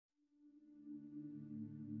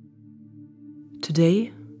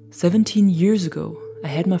Today, 17 years ago, I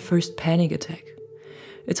had my first panic attack.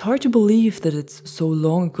 It's hard to believe that it's so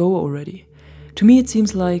long ago already. To me, it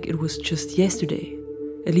seems like it was just yesterday.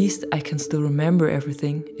 At least I can still remember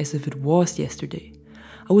everything as if it was yesterday.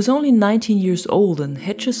 I was only 19 years old and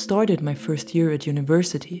had just started my first year at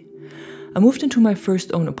university. I moved into my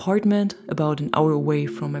first own apartment, about an hour away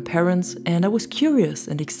from my parents, and I was curious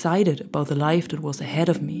and excited about the life that was ahead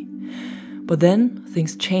of me. But then,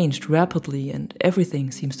 things changed rapidly and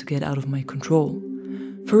everything seems to get out of my control.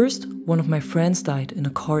 First, one of my friends died in a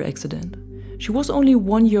car accident. She was only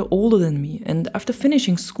 1 year older than me, and after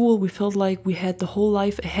finishing school we felt like we had the whole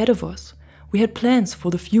life ahead of us. We had plans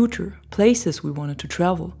for the future, places we wanted to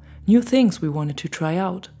travel, new things we wanted to try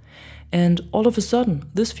out. And all of a sudden,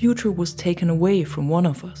 this future was taken away from one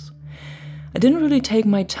of us. I didn't really take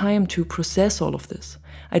my time to process all of this.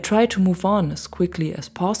 I tried to move on as quickly as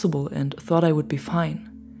possible and thought I would be fine.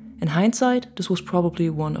 In hindsight, this was probably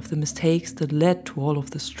one of the mistakes that led to all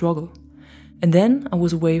of this struggle. And then I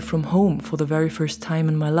was away from home for the very first time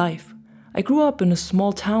in my life. I grew up in a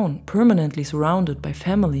small town, permanently surrounded by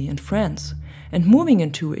family and friends, and moving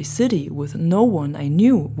into a city with no one I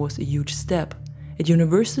knew was a huge step. At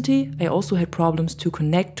university, I also had problems to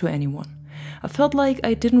connect to anyone. I felt like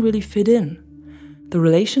I didn't really fit in. The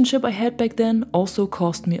relationship I had back then also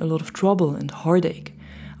caused me a lot of trouble and heartache.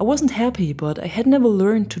 I wasn't happy, but I had never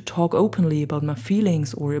learned to talk openly about my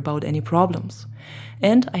feelings or about any problems.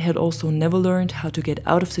 And I had also never learned how to get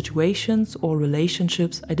out of situations or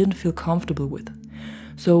relationships I didn't feel comfortable with.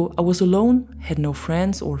 So I was alone, had no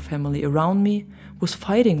friends or family around me, was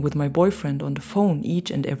fighting with my boyfriend on the phone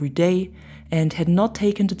each and every day, and had not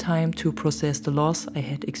taken the time to process the loss I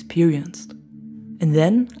had experienced. And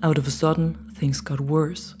then, out of a sudden, things got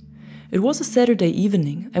worse. It was a Saturday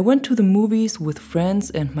evening. I went to the movies with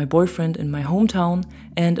friends and my boyfriend in my hometown,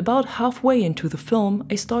 and about halfway into the film,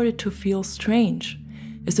 I started to feel strange,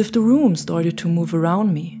 as if the room started to move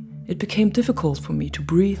around me. It became difficult for me to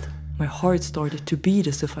breathe. My heart started to beat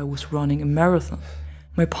as if I was running a marathon.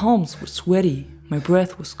 My palms were sweaty, my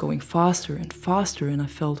breath was going faster and faster, and I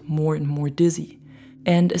felt more and more dizzy.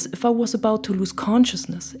 And as if I was about to lose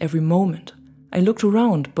consciousness every moment. I looked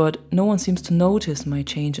around, but no one seems to notice my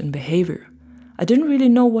change in behavior. I didn't really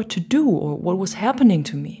know what to do or what was happening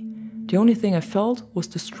to me. The only thing I felt was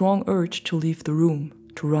the strong urge to leave the room,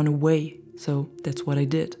 to run away, so that's what I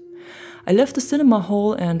did. I left the cinema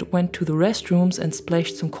hall and went to the restrooms and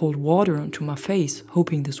splashed some cold water onto my face,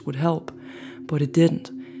 hoping this would help. But it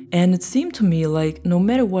didn't. And it seemed to me like no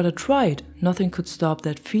matter what I tried, nothing could stop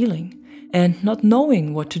that feeling. And not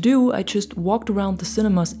knowing what to do, I just walked around the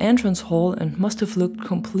cinema's entrance hall and must have looked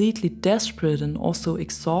completely desperate and also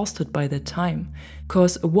exhausted by that time.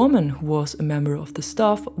 Cause a woman who was a member of the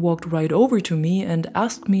staff walked right over to me and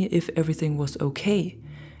asked me if everything was okay.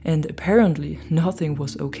 And apparently nothing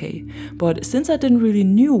was okay. But since I didn't really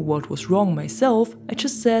knew what was wrong myself, I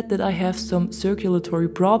just said that I have some circulatory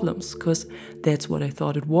problems, cause that's what I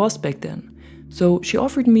thought it was back then. So she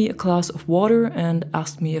offered me a glass of water and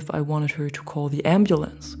asked me if I wanted her to call the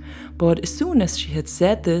ambulance. But as soon as she had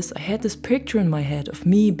said this, I had this picture in my head of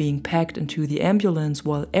me being packed into the ambulance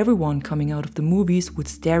while everyone coming out of the movies would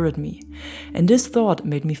stare at me. And this thought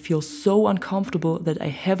made me feel so uncomfortable that I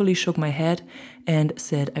heavily shook my head and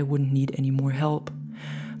said I wouldn't need any more help.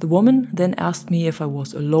 The woman then asked me if I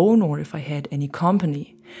was alone or if I had any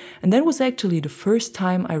company. And that was actually the first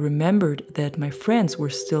time I remembered that my friends were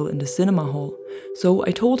still in the cinema hall. So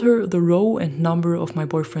I told her the row and number of my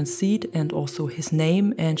boyfriend's seat and also his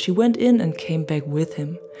name, and she went in and came back with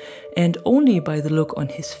him. And only by the look on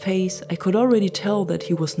his face, I could already tell that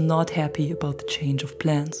he was not happy about the change of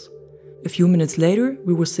plans. A few minutes later,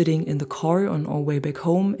 we were sitting in the car on our way back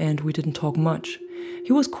home and we didn't talk much.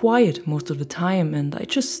 He was quiet most of the time and I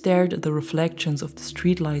just stared at the reflections of the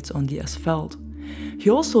streetlights on the asphalt. He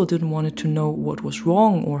also didn't want to know what was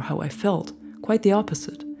wrong or how I felt, quite the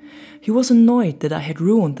opposite. He was annoyed that I had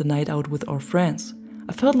ruined the night out with our friends.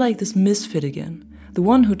 I felt like this misfit again, the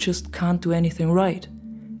one who just can't do anything right.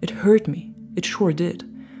 It hurt me, it sure did,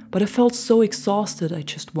 but I felt so exhausted I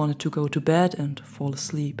just wanted to go to bed and fall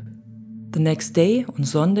asleep. The next day, on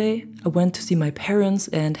Sunday, I went to see my parents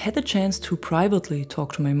and had the chance to privately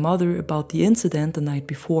talk to my mother about the incident the night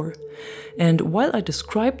before. And while I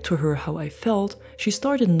described to her how I felt, she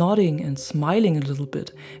started nodding and smiling a little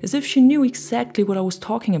bit, as if she knew exactly what I was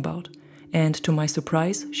talking about. And to my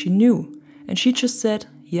surprise, she knew. And she just said,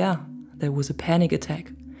 yeah, there was a panic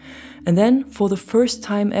attack. And then, for the first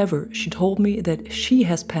time ever, she told me that she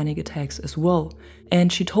has panic attacks as well.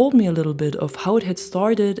 And she told me a little bit of how it had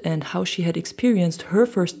started and how she had experienced her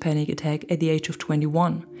first panic attack at the age of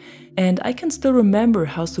 21. And I can still remember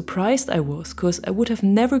how surprised I was, because I would have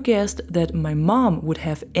never guessed that my mom would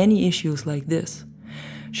have any issues like this.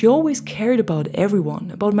 She always cared about everyone,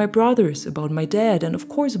 about my brothers, about my dad, and of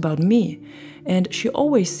course about me. And she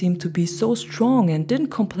always seemed to be so strong and didn't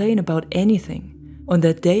complain about anything. On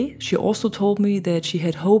that day, she also told me that she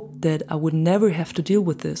had hoped that I would never have to deal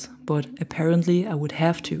with this, but apparently I would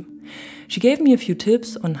have to. She gave me a few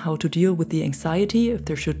tips on how to deal with the anxiety if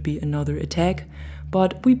there should be another attack,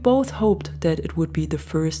 but we both hoped that it would be the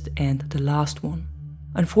first and the last one.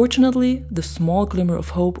 Unfortunately, the small glimmer of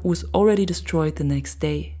hope was already destroyed the next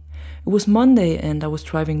day. It was Monday and I was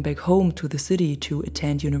driving back home to the city to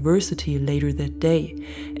attend university later that day.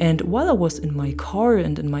 And while I was in my car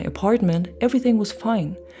and in my apartment, everything was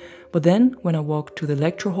fine. But then, when I walked to the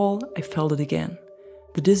lecture hall, I felt it again.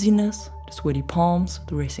 The dizziness, the sweaty palms,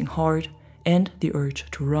 the racing heart, and the urge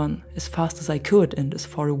to run as fast as I could and as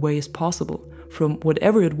far away as possible from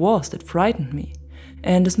whatever it was that frightened me.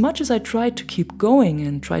 And as much as I tried to keep going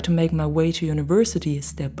and try to make my way to university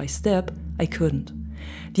step by step, I couldn't.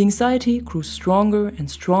 The anxiety grew stronger and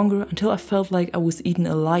stronger until I felt like I was eaten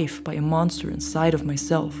alive by a monster inside of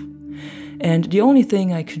myself. And the only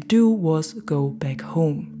thing I could do was go back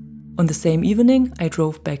home. On the same evening, I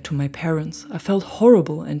drove back to my parents. I felt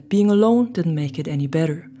horrible and being alone didn't make it any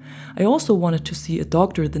better. I also wanted to see a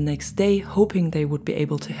doctor the next day, hoping they would be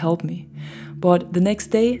able to help me. But the next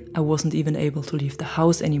day, I wasn't even able to leave the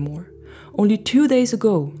house anymore. Only 2 days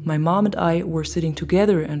ago, my mom and I were sitting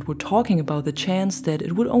together and were talking about the chance that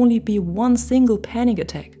it would only be one single panic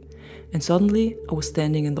attack. And suddenly, I was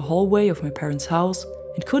standing in the hallway of my parents' house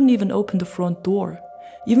and couldn't even open the front door.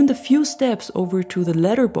 Even the few steps over to the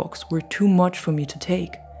letterbox were too much for me to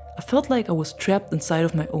take. I felt like I was trapped inside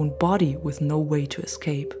of my own body with no way to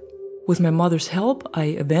escape. With my mother's help, I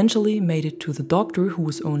eventually made it to the doctor, who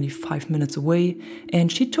was only 5 minutes away,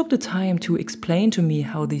 and she took the time to explain to me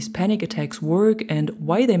how these panic attacks work and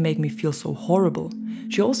why they make me feel so horrible.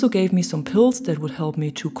 She also gave me some pills that would help me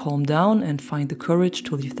to calm down and find the courage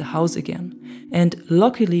to leave the house again. And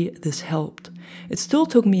luckily, this helped. It still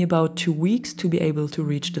took me about 2 weeks to be able to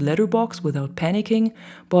reach the letterbox without panicking,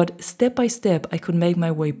 but step by step I could make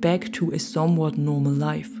my way back to a somewhat normal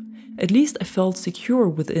life. At least I felt secure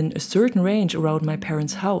within a certain range around my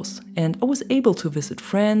parents' house, and I was able to visit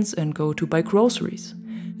friends and go to buy groceries.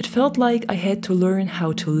 It felt like I had to learn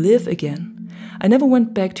how to live again. I never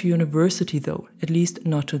went back to university though, at least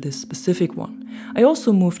not to this specific one. I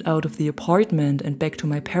also moved out of the apartment and back to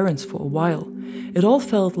my parents for a while. It all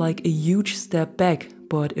felt like a huge step back,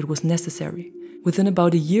 but it was necessary. Within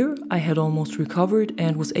about a year, I had almost recovered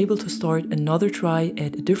and was able to start another try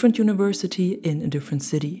at a different university in a different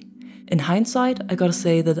city. In hindsight, I gotta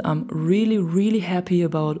say that I'm really happy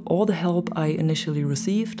about all the help I initially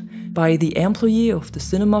received. By the employee of the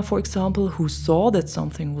cinema, for example, who saw that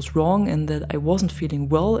something was wrong and that I wasn't feeling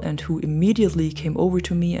well and who immediately came over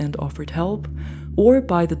to me and offered help. Or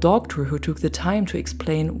by the doctor who took the time to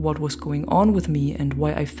explain what was going on with me and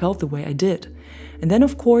why I felt the way I did. And then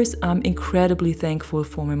of course, I'm incredibly thankful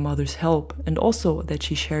for my mother's help and also that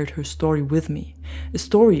she shared her story with me. A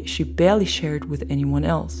story she barely shared with anyone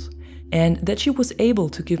else. And that she was able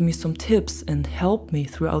to give me some tips and help me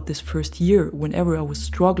throughout this first year whenever I was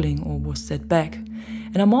struggling or was set back.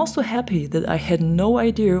 And I'm also happy that I had no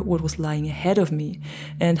idea what was lying ahead of me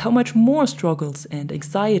and how much more struggles and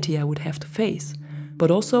anxiety I would have to face,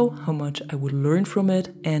 but also how much I would learn from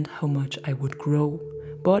it and how much I would grow.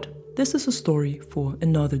 But this is a story for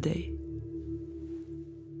another day.